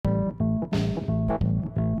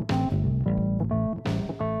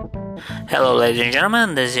Hello, ladies and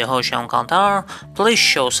gentlemen, this is your host Sean Kantar. Please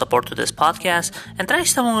show support to this podcast. And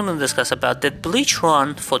today's time we're going to discuss about did Bleach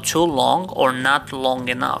run for too long or not long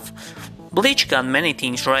enough? Bleach got many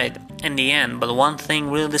things right in the end, but one thing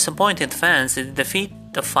really disappointed fans is defeat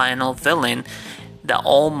the final villain, the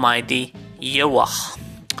almighty Yhwach.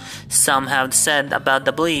 Some have said about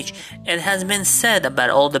the Bleach, it has been said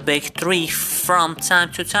about all the big three from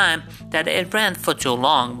time to time that it ran for too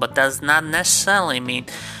long, but does not necessarily mean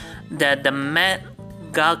that the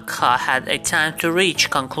mangaka had a time to reach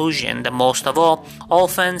conclusion. The most of all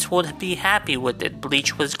fans would be happy with it.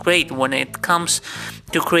 Bleach was great when it comes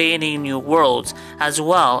to creating new worlds, as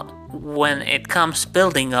well when it comes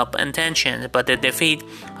building up intentions, but the defeat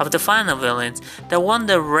of the final villains, the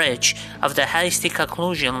wonder rich of the hasty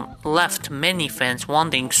conclusion left many fans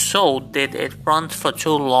wondering, so did it run for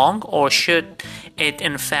too long, or should it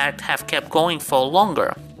in fact have kept going for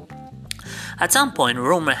longer? At some point,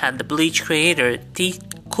 rumor had the Bleach creator Tite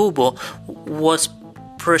Kubo was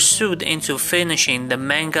pursued into finishing the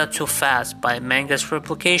manga too fast by manga's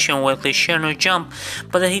replication Weekly Shonen Jump,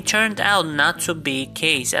 but he turned out not to be the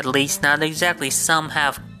case, at least not exactly. Some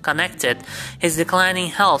have connected his declining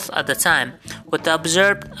health at the time with the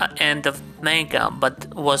observed end of manga,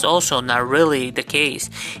 but was also not really the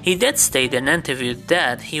case. He did state in an interview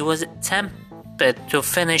that he was tempted to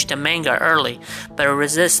finish the manga early, but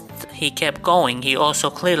he kept going. He also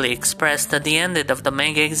clearly expressed at the end of the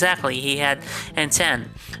manga exactly he had intent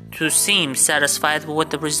to seem satisfied with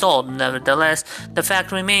the result. Nevertheless, the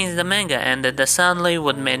fact remains the manga ended suddenly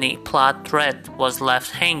with many plot threads was left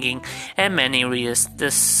hanging and many readers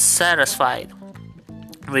dissatisfied.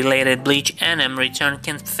 Related Bleach anime return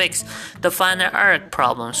can fix the final arc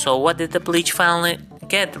problem. So what did the Bleach finally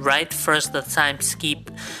get right? First, the time skip.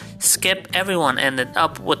 Everyone ended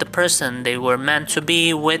up with the person they were meant to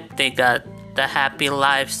be with. They got the happy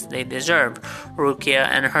lives they deserve. Rukia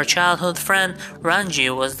and her childhood friend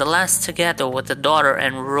Ranji was the last together with the daughter,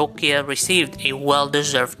 and Rukia received a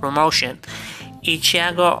well-deserved promotion.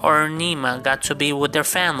 Ichigo or Nima got to be with their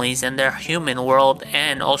families in their human world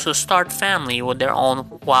and also start family with their own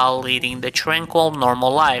while leading the tranquil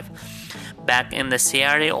normal life. Back in the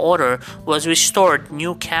Sierra Order was restored,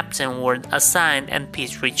 new captain were assigned, and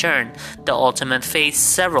peace returned. The ultimate fate,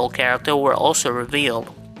 several characters were also revealed.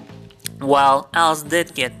 While else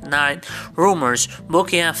did get night rumors,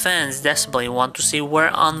 Bukia fans desperately want to see where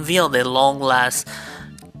unveiled at long last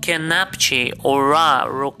Kenpachi or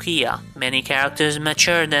Rukia. Many characters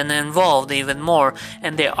matured and evolved even more,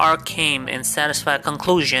 and their arc came in satisfied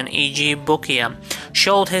conclusion, e.g. Bukia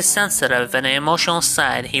showed his sensitive and emotional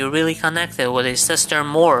side. He really connected with his sister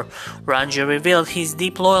more. Ranji revealed his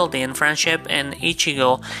deep loyalty and friendship, and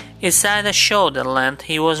Ichigo his side that showed the length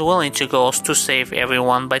he was willing to go to save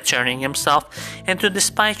everyone by turning himself into the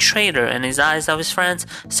spy traitor in his eyes of his friends,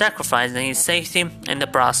 sacrificing his safety in the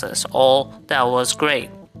process. All that was great.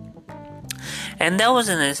 And that was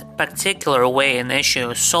in a particular way an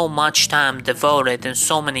issue. So much time devoted and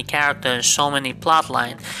so many characters, so many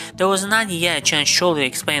plotlines. There was not yet a chance to truly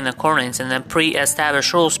explain accordance, and a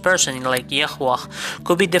pre-established rules person like Yhwach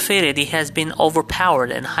could be defeated. He has been overpowered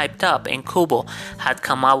and hyped up, and Kubo had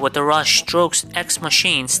come up with the rush strokes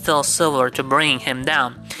X-Machine, still silver, to bring him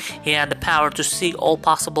down. He had the power to see all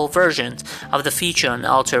possible versions of the feature and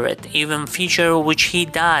alter it. Even feature which he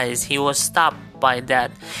dies, he was stopped by that.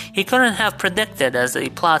 He couldn't have predicted as a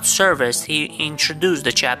plot service. He introduced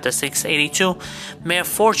the chapter 682 mere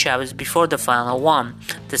 4 chapters before the final one.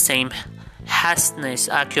 The same hasteness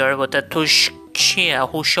occurred with the Tushia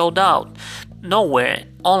who showed out nowhere,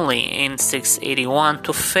 only in 681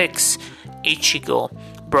 to fix Ichigo.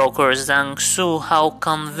 Broker Zhang Su, how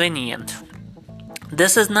convenient.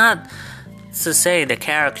 This is not to say the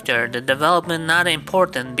character, the development not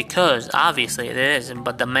important, because obviously it is,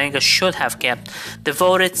 but the manga should have kept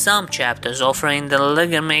devoted some chapters offering the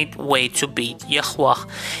legitimate way to beat Yhwach.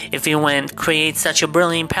 If you went create such a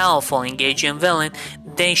brilliant, powerful, engaging villain,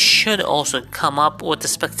 they should also come up with a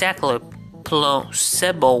spectacular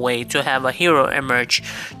plausible way to have a hero emerge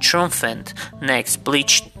triumphant. Next,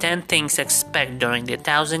 Bleach 10 things expect during the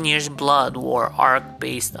 1,000 Years Blood War arc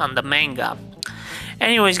based on the manga.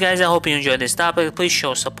 Anyways, guys, I hope you enjoyed this topic. Please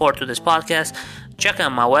show support to this podcast. Check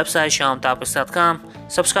out my website, SeanTopics.com.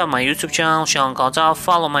 Subscribe my YouTube channel, Sean Gonzalez.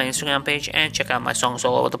 Follow my Instagram page, and check out my songs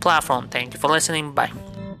all over the platform. Thank you for listening. Bye.